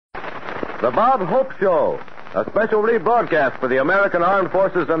The Bob Hope Show, a special rebroadcast for the American Armed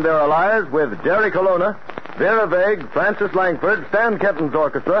Forces and their allies with Jerry Colonna, Vera Vague, Francis Langford, Stan Kenton's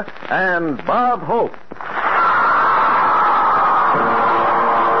orchestra, and Bob Hope.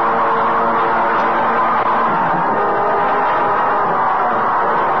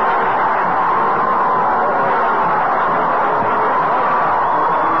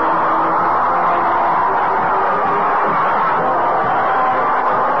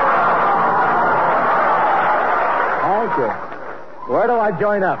 Where do I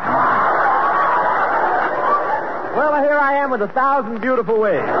join up? Well, here I am with 1,000 beautiful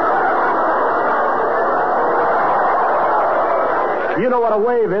waves. You know what a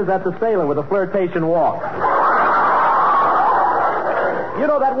wave is? That's a sailor with a flirtation walk. You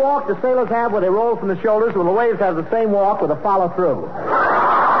know that walk the sailors have where they roll from the shoulders? Well, the waves have the same walk with a follow-through.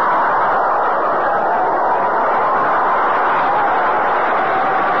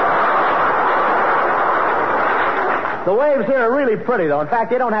 The waves here are really pretty, though. In fact,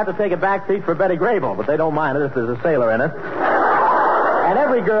 they don't have to take a back seat for Betty Grable, but they don't mind it if there's a sailor in it. And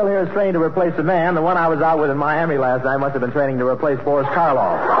every girl here is trained to replace a man. The one I was out with in Miami last night must have been training to replace Boris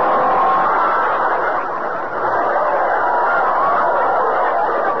Karloff.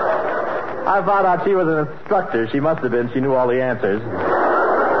 I found out she was an instructor. She must have been. She knew all the answers.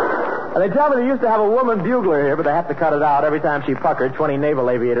 And they tell me they used to have a woman bugler here, but they have to cut it out. Every time she puckered, 20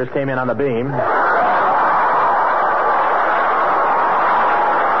 naval aviators came in on the beam.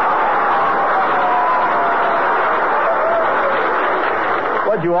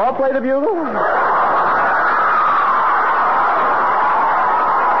 What, you all play the bugle?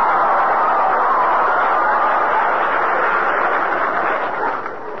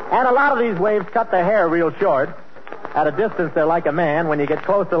 And a lot of these waves cut their hair real short. At a distance, they're like a man. When you get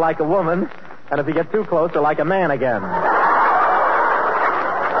close, they're like a woman. And if you get too close, they're like a man again.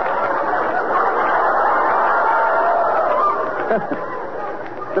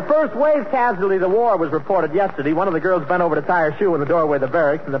 The first wave casualty of the war was reported yesterday. One of the girls bent over to tie her shoe in the doorway of the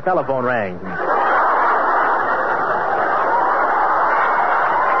barracks, and the telephone rang.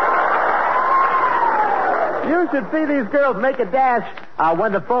 You should see these girls make a dash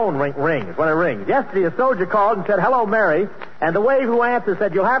when the phone rings, when it rings. Yesterday, a soldier called and said, "Hello, Mary." And the wave who answered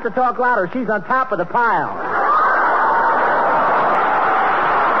said, "You'll have to talk louder. She's on top of the pile."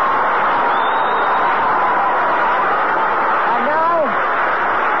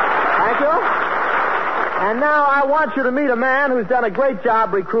 And now I want you to meet a man who's done a great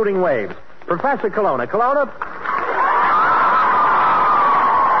job recruiting waves. Professor Colonna. Colonna?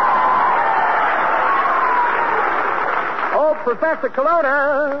 Oh, Professor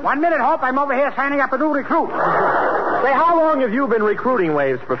Colonna. 1 minute, Hope. I'm over here signing up a new recruit. Say, how long have you been recruiting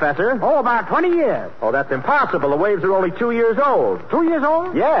waves, Professor? Oh, about 20 years. Oh, that's impossible. The waves are only 2 years old. 2 years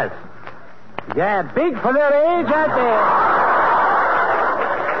old? Yes. Yeah, big for their age, aren't they?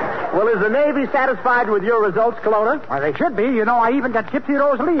 Well, is the Navy satisfied with your results, Colonna? Well, they should be. You know, I even got Gypsy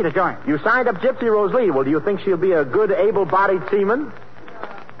Rose Lee to join. You signed up Gypsy Rose Lee. Well, do you think she'll be a good, able-bodied seaman?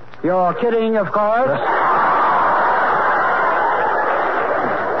 You're kidding, of course.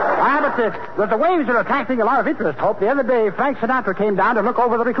 But the waves are attracting a lot of interest, Hope. The other day, Frank Sinatra came down to look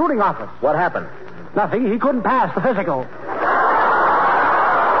over the recruiting office. What happened? Nothing. He couldn't pass the physical.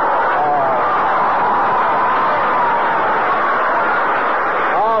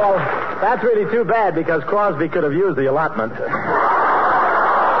 That's really too bad because Crosby could have used the allotment.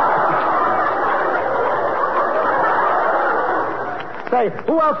 Say,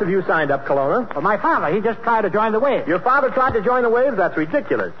 who else have you signed up, Colonna? Well, my father. He just tried to join the waves. Your father tried to join the waves? That's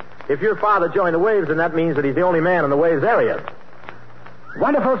ridiculous. If your father joined the waves, then that means that he's the only man in the waves area.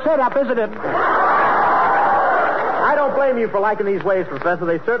 Wonderful setup, isn't it? I don't blame you for liking these waves, Professor.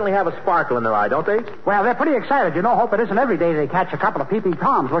 They certainly have a sparkle in their eye, don't they? Well, they're pretty excited. You know, Hope, it isn't every day they catch a couple of peeping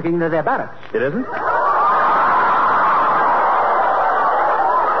toms looking into their barracks. It isn't?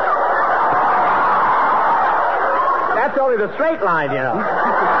 That's only the straight line, you know.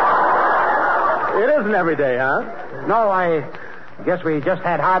 It isn't every day, huh? No, I guess we just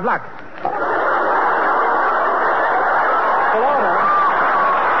had hard luck.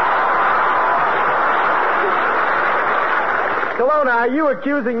 Colonna, are you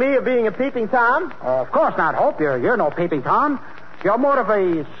accusing me of being a peeping Tom? Of course not, Hope. You're no peeping Tom. You're more of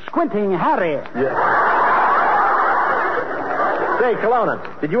a squinting Harry. Yeah. Say, Colonna,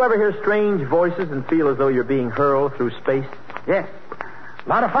 did you ever hear strange voices and feel as though you're being hurled through space? Yes. A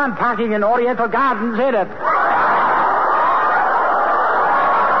lot of fun parking in Oriental Gardens, ain't it?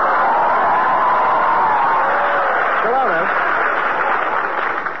 Colonna,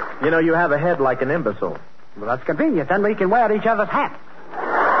 you know, you have a head like an imbecile. Well, that's convenient. Then we can wear each other's hats.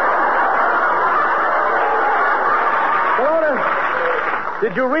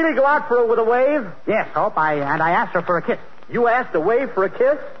 Did you really go out with a wave? Yes, Hope. I asked her for a kiss. You asked a wave for a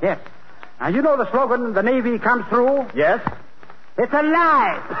kiss? Yes. Now, you know the slogan, the Navy comes through? Yes. It's a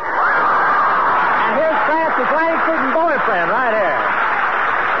lie. And here's Francis Langford and boyfriend right here.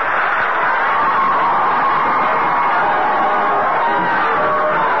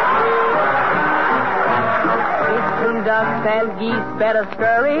 Ducks and geese better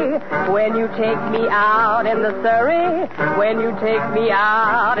scurry when you take me out in the Surrey. When you take me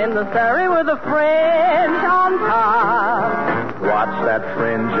out in the Surrey with a fringe on top. Watch that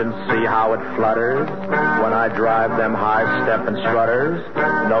fringe and see how it flutters when I drive them high-step and strutters.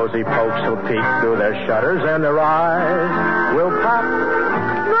 Nosy folks will peek through their shutters and their eyes will pop.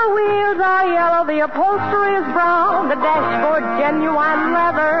 The wheels are yellow, the upholstery is brown, the dashboard genuine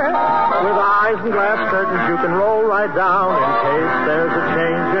leather. With eyes and glass curtains you can roll right down in case there's a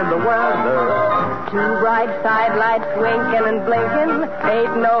change in the weather. Two bright side lights winking and blinking,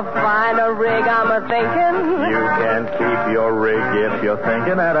 ain't no finer rig I'm a-thinking. You can keep your rig if you're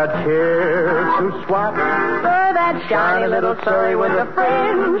thinking that I'd care to swap For that shiny little Surrey with a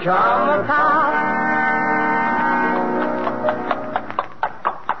fringe on the top.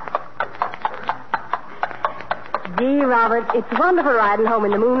 Gee, Robert, it's wonderful riding home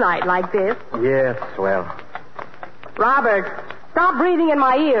in the moonlight like this. Yes, well, Robert, stop breathing in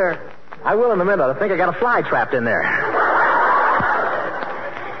my ear. I will in a minute. I think I got a fly trapped in there.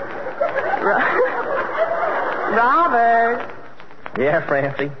 Robert. Yeah,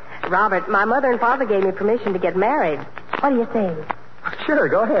 Francie? Robert, my mother and father gave me permission to get married. What do you say? Sure,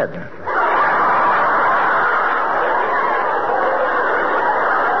 go ahead.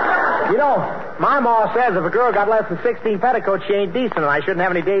 You know, my ma says if a girl got less than 16 petticoats, she ain't decent, and I shouldn't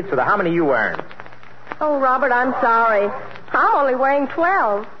have any dates with her. How many you wearing? Oh, Robert, I'm sorry. I'm only wearing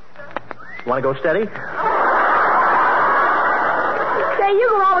 12. Want to go steady? Say, you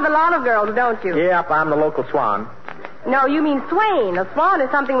go out with a lot of girls, don't you? Yep, I'm the local swan. No, you mean swain. A swan is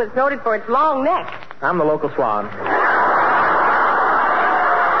something that's noted for its long neck. I'm the local swan.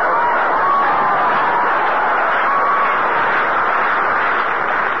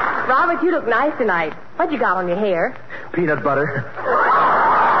 Robert, you look nice tonight. What you got on your hair? Peanut butter.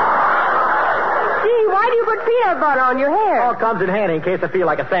 Gee, why do you put peanut butter on your hair? Oh, it comes in handy in case I feel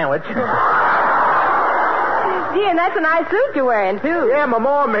like a sandwich. Gee, and that's a nice suit you're wearing, too. Yeah, my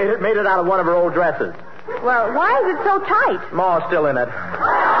mom made it out of one of her old dresses. Well, why is it so tight? Ma's still in it.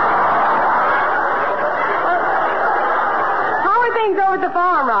 How are things over at the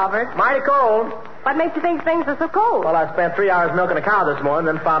farm, Robert? Mighty cold. What makes you think things are so cold? Well, I spent 3 hours milking a cow this morning,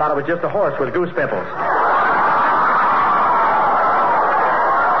 then found out it was just a horse with goose pimples.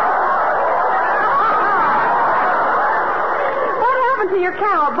 What happened to your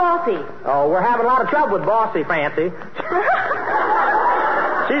cow, Bossy? Oh, we're having a lot of trouble with Bossy, Fancy.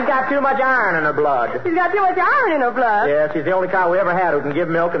 She's got too much iron in her blood. She's got too much iron in her blood. Yeah, she's the only cow we ever had who can give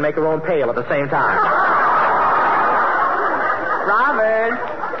milk and make her own pail at the same time. Robert.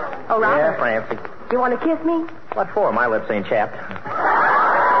 Oh, Robert. Yeah, Francie. You want to kiss me? What for? My lips ain't chapped.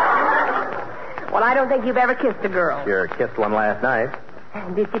 Well, I don't think you've ever kissed a girl. Sure, kissed one last night.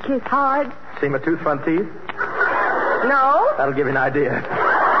 Did you kiss hard? See my tooth front teeth? No. That'll give you an idea.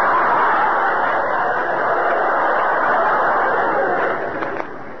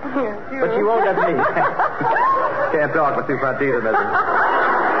 But you won't get me. Can't talk with two front teeth in this.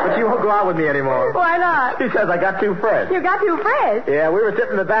 But you won't go out with me anymore. Why not? She says I got too fresh. You got too fresh? Yeah, we were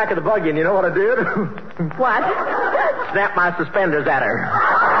sitting in the back of the buggy, and you know what I did? What? Snapped my suspenders at her.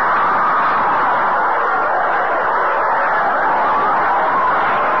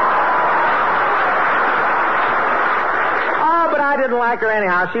 Oh, but I didn't like her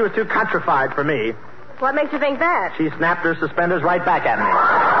anyhow. She was too countrified for me. What makes you think that? She snapped her suspenders right back at me.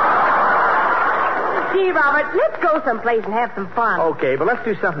 Gee, Robert, let's go someplace and have some fun. Okay, but let's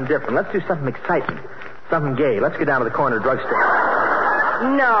do something different. Let's do something exciting. Something gay. Let's go down to the corner drugstore.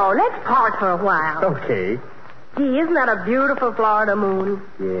 No, let's park for a while. Okay. Gee, isn't that a beautiful Florida moon?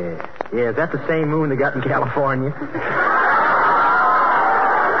 Yeah. Yeah, is that the same moon they got in California?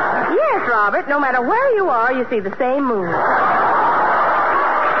 Yes, Robert. No matter where you are, you see the same moon.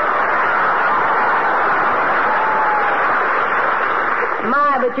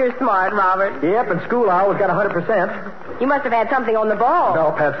 My, but you're smart, Robert. Yep, in school I always got 100%. You must have had something on the ball.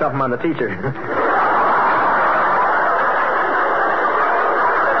 Nope, had something on the teacher.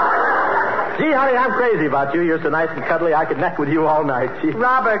 Gee, honey, I'm crazy about you. You're so nice and cuddly, I could neck with you all night. Gee.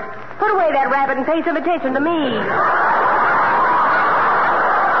 Robert, put away that rabbit and pay some attention to me.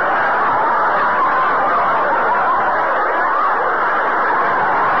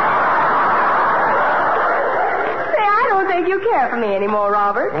 You care for me anymore,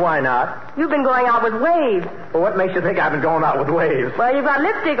 Robert. Why not? You've been going out with waves. Well, what makes you think I've been going out with waves? Well, you've got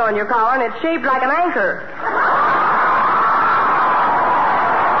lipstick on your collar, and it's shaped like an anchor.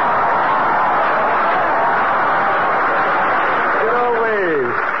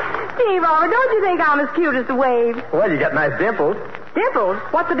 Robert, don't you think I'm as cute as the waves? Well, you got nice dimples. Dimples?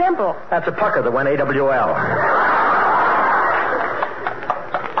 What's a dimple? That's a pucker that went AWL.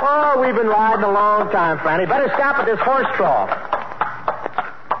 Oh, we've been riding a long time, Franny. Better stop at this horse trough.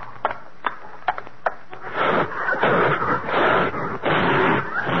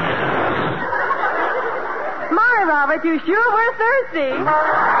 My, Robert, you sure were thirsty.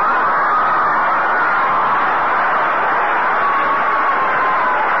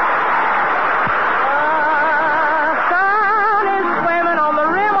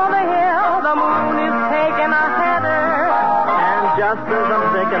 Just as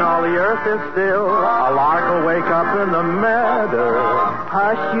I'm thinking all the earth is still, a lark will wake up in the meadow.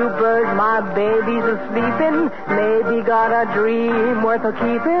 Hush, you bird, my baby's a-sleeping. Maybe got a dream worth a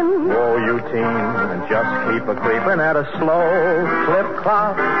keeping. Whoa, you teen, just keep a-creeping at a slow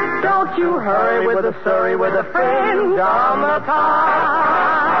clip-clop. Don't you hurry with the Surrey with a fringe on the top.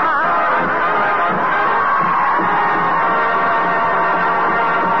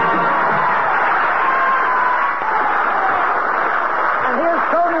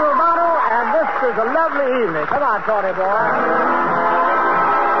 It's a lovely evening. Come on, Tony boy.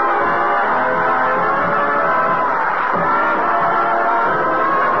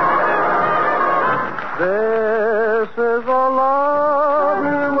 This is a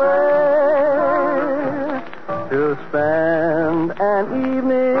lovely way to spend an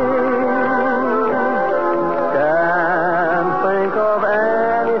evening. Can't think of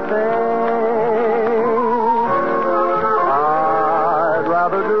anything I'd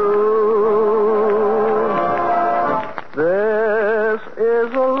rather do. This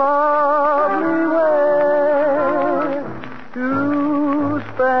is a lovely way to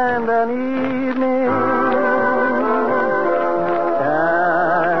spend an evening.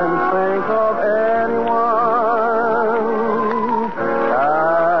 Can't think of anyone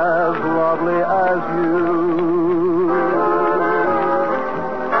as lovely as you.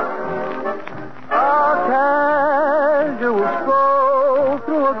 A casual stroll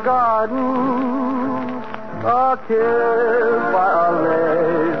through a garden, a kiss by a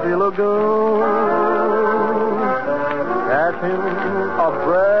lazy lagoon, catching a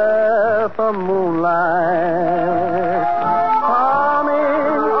breath of moonlight,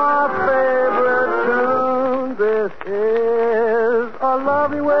 humming our favorite tune. This is a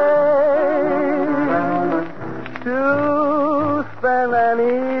lovely way to spend an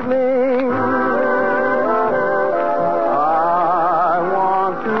evening. I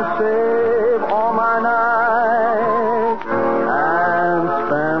want to save all my nights and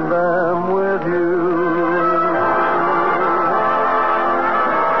spend them with you.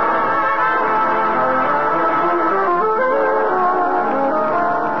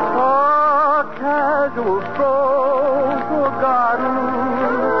 A casual stroll through a garden,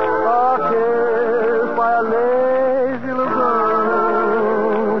 a kiss by a lazy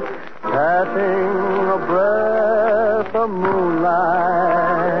lagoon, catching a breath of moonlight,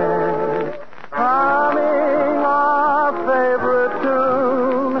 humming our favorite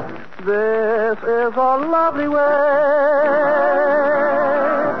tune. This is a lovely way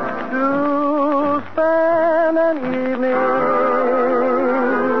to spend an evening.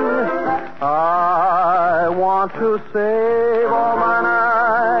 I want to save all my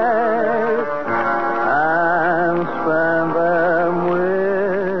nights and spend them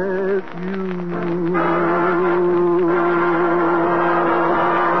with you.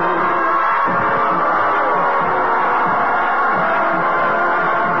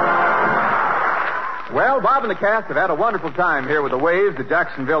 Well, Bob and the cast have had a wonderful time here with the Waves at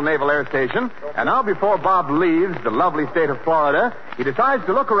Jacksonville Naval Air Station. And now, before Bob leaves the lovely state of Florida, he decides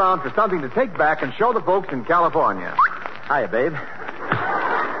to look around for something to take back and show the folks in California. Hiya, babe.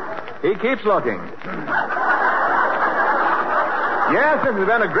 He keeps looking. Yes, this has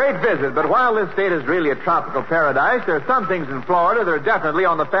been a great visit, but while this state is really a tropical paradise, there are some things in Florida that are definitely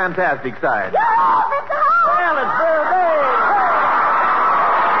on the fantastic side. Well, it's Vera Vague.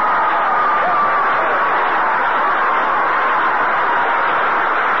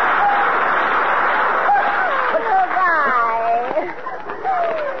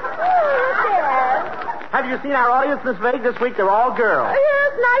 Have you seen our audience, Miss Vague? This week they're all girls.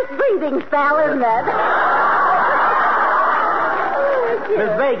 Yes, nice breathing spell, isn't it?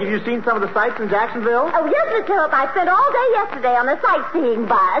 Miss Vague, have you seen some of the sights in Jacksonville? Oh, yes, Mr. Hope. I spent all day yesterday on the sightseeing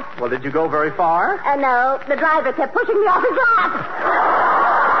bus. Well, did you go very far? No, the driver kept pushing me off his lap.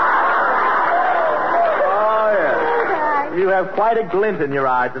 Oh, yes. You have quite a glint in your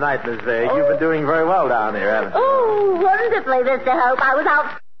eye tonight, Miss Vague. You've been doing very well down here, haven't you? Oh, wonderfully, Mr. Hope. I was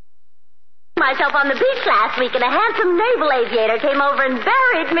out myself on the beach last week, and a handsome naval aviator came over and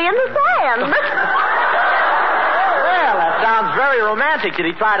buried me in the sand. Well, that sounds very romantic. Did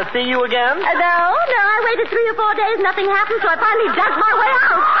he try to see you again? No. I waited 3 or 4 days, nothing happened, so I finally dug my way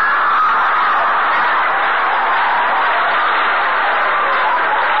out.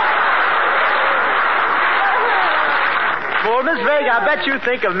 Well, Miss Vague, I bet you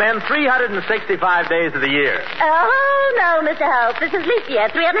think of men 365 days of the year. Oh, no, Mr. Hope. This is leap year,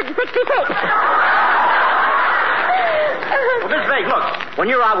 366. Well, Miss Vague, look, when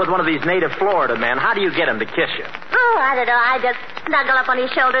you're out with one of these native Florida men, how do you get him to kiss you? Oh, I don't know. I just snuggle up on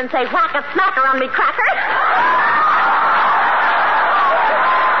his shoulder and say, whack a smacker on me, cracker.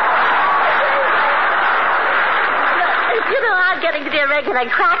 You know, I'm getting to be a regular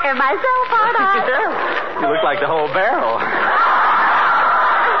cracker myself, aren't I? You look like the whole barrel.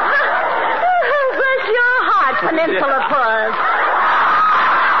 Bless your heart, Peninsula Puss.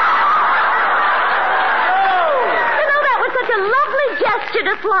 You know, that was such a lovely gesture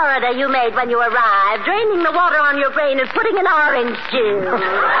to Florida you made when you arrived, draining the water on your brain and putting in orange juice.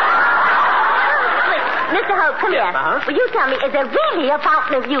 Mr. Hope, come here. Uh-huh. Will you tell me, is there really a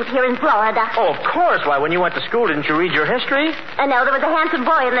fountain of youth here in Florida? Oh, of course. Why, when you went to school, didn't you read your history? No, there was a handsome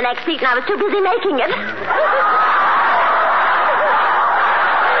boy in the next seat, and I was too busy making it.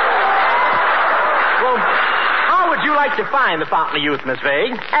 Well, how would you like to find the fountain of youth, Miss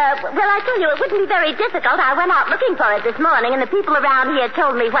Vague? Well, I tell you, it wouldn't be very difficult. I went out looking for it this morning, and the people around here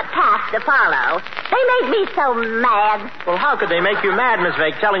told me what path to follow. They made me so mad. Well, how could they make you mad, Miss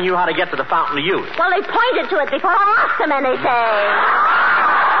Vague, telling you how to get to the fountain of youth? Well, they pointed to it before I asked them anything.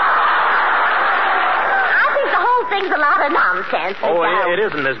 I think the whole thing's a lot of nonsense, Mr. Oh, Hope. it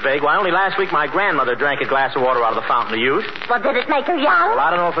isn't, Miss Vague. Why, only last week my grandmother drank a glass of water out of the fountain of youth. Well, did it make her young? Well,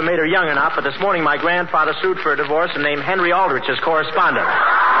 I don't know if it made her young or not, but this morning my grandfather sued for a divorce and named Henry Aldrich as correspondent.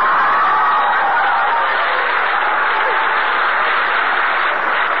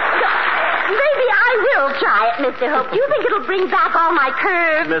 Try it, Mr. Hope. Do you think it'll bring back all my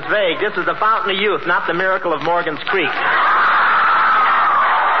curves? Miss Vague, this is the fountain of youth, not the miracle of Morgan's Creek.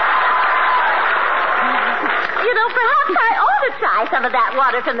 You know, perhaps I ought to try some of that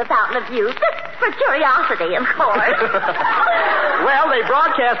water from the fountain of youth. Just for curiosity, of course. Well, they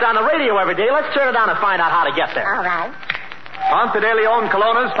broadcast on the radio every day. Let's turn it on and find out how to get there. All right. Ponce de Leon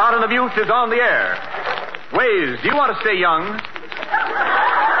Colonna's Fountain of Youth is on the air. Waze, do you want to stay young?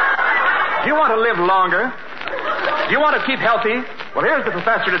 Do you want to live longer? Do you want to keep healthy? Well, here's the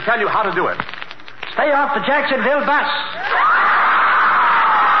professor to tell you how to do it. Stay off the Jacksonville bus.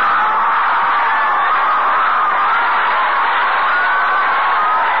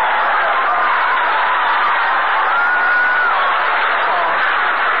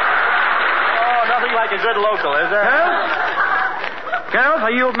 Oh, nothing like a good local, is there? Girls,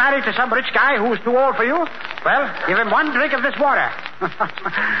 are you married to some rich guy who's too old for you? Well, give him one drink of this water.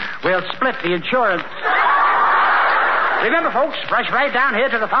 We'll split the insurance. Remember, folks, rush right down here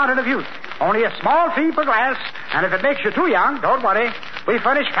to the Fountain of Youth. Only a small fee per glass, and if it makes you too young, don't worry. We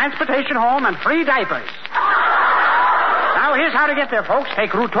furnish transportation home and free diapers. Now, here's how to get there, folks.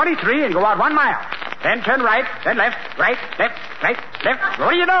 Take Route 23 and go out 1 mile. Then turn right, then left, right, left, right, left. What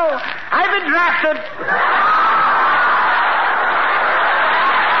do you know? I've been drafted.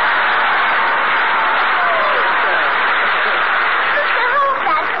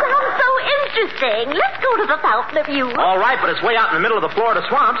 Interesting. Let's go to the Fountain of Youth. All right, but it's way out in the middle of the Florida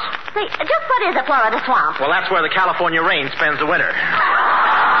swamps. Say, just what is a Florida swamp? Well, that's where the California rain spends the winter.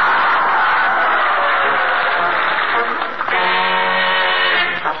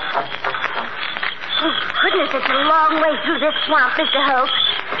 Oh, goodness, it's a long way through this swamp, Mr. Hope.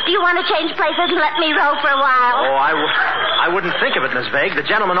 Do you want to change places and let me row for a while? Oh, I wouldn't think of it, Miss Vague. The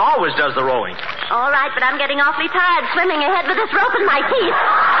gentleman always does the rowing. All right, but I'm getting awfully tired swimming ahead with this rope in my teeth.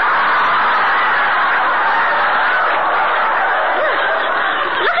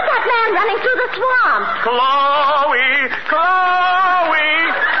 Running through the swamp. Chloe! Come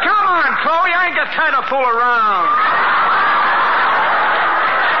on, Chloe. I ain't got time to fool around.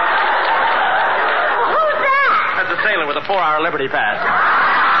 Who's that? That's a sailor with a 4-hour Liberty Pass.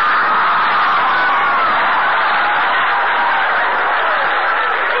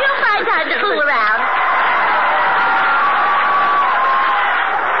 You'll find time to fool around.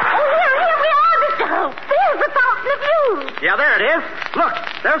 Oh, here we are, Mr. Hope. There's the Fountain of Youth. Yeah, there it is. Look,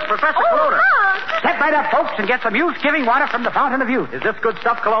 there's Professor Colonna. Step right up, folks, and get some youth-giving water from the Fountain of Youth. Is this good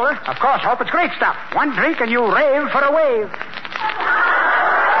stuff, Colonna? Of course, Hope. It's great stuff. One drink and you rave for a wave. Well,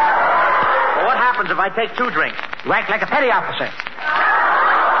 what happens if I take 2 drinks? You act like a petty officer.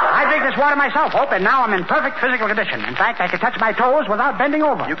 I drink this water myself, Hope, and now I'm in perfect physical condition. In fact, I can touch my toes without bending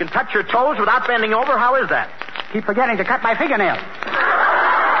over. You can touch your toes without bending over? How is that? Keep forgetting to cut my fingernails.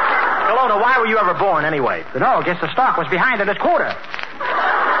 Colonna, why were you ever born anyway? No, guess the stock was behind at its quarter.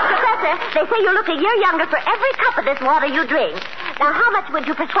 Professor, they say you look a year younger for every cup of this water you drink. Now, how much would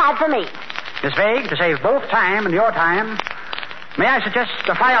you prescribe for me? Miss Vague, to save both time and your time, may I suggest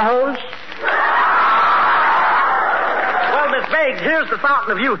a fire hose? Well, Miss Vague, here's the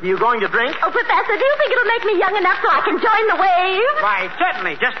Fountain of Youth. Are you going to drink? Oh, Professor, do you think it'll make me young enough so I can join the wave? Why,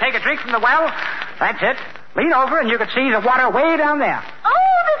 certainly. Just take a drink from the well. That's it. Lean over and you can see the water way down there. Oh,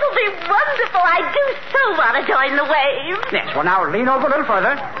 this will be wonderful. I do so want to join the wave. Yes, well, now lean over a little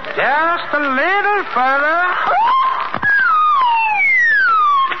further. Just a little further.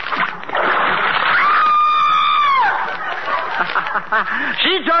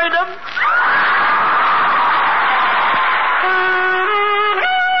 She joined them.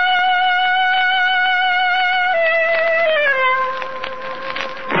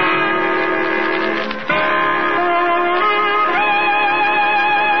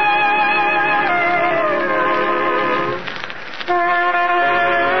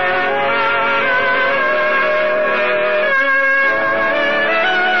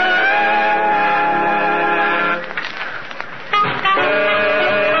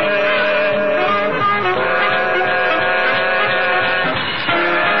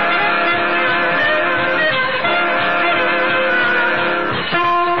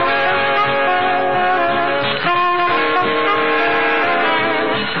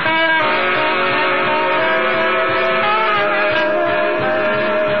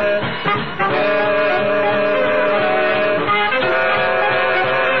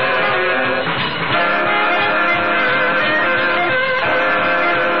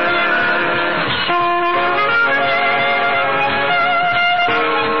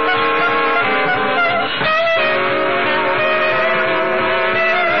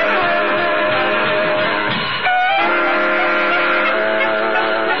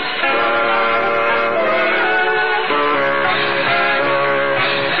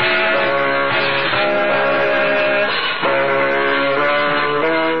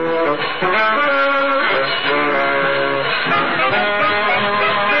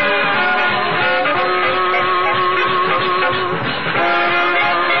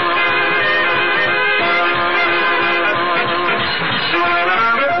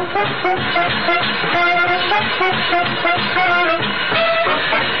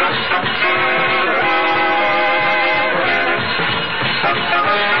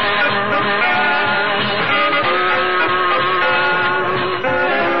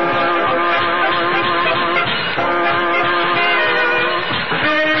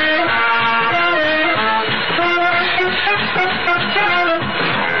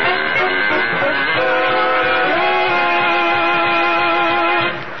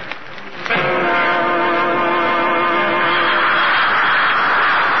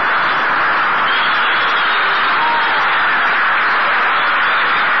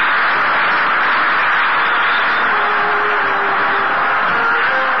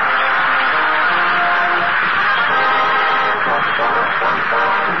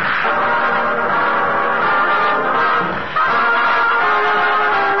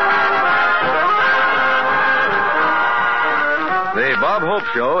 The Bob Hope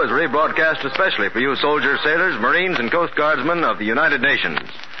Show is rebroadcast especially for you soldiers, sailors, Marines, and Coast Guardsmen of the United Nations.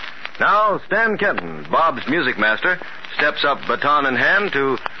 Now, Stan Kenton, Bob's music master, steps up baton in hand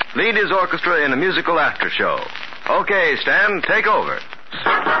to lead his orchestra in a musical after show. Okay, Stan, take over.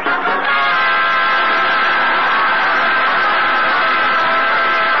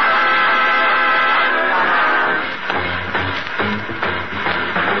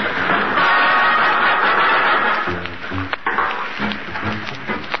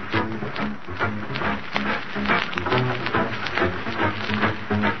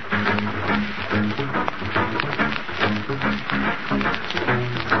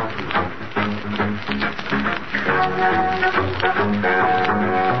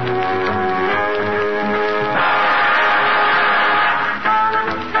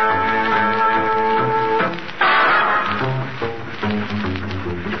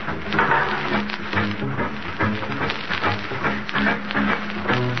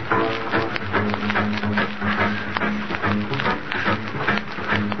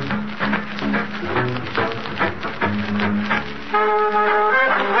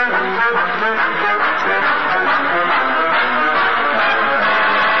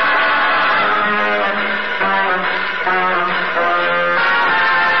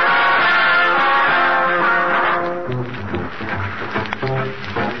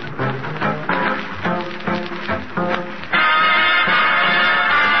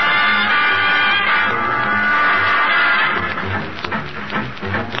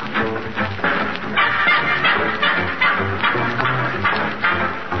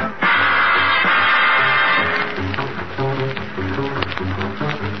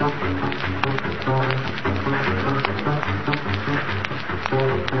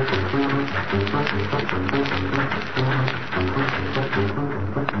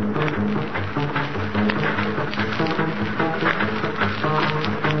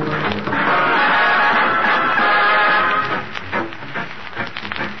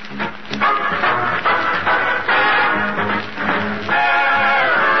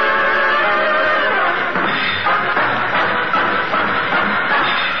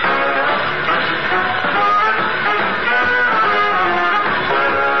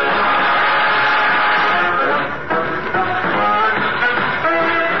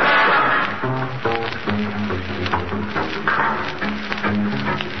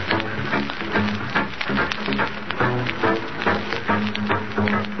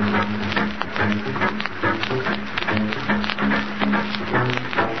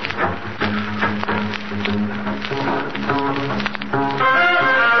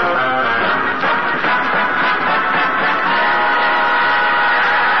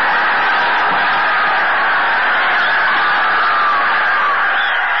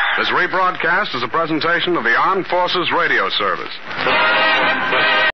 This rebroadcast is a presentation of the Armed Forces Radio Service.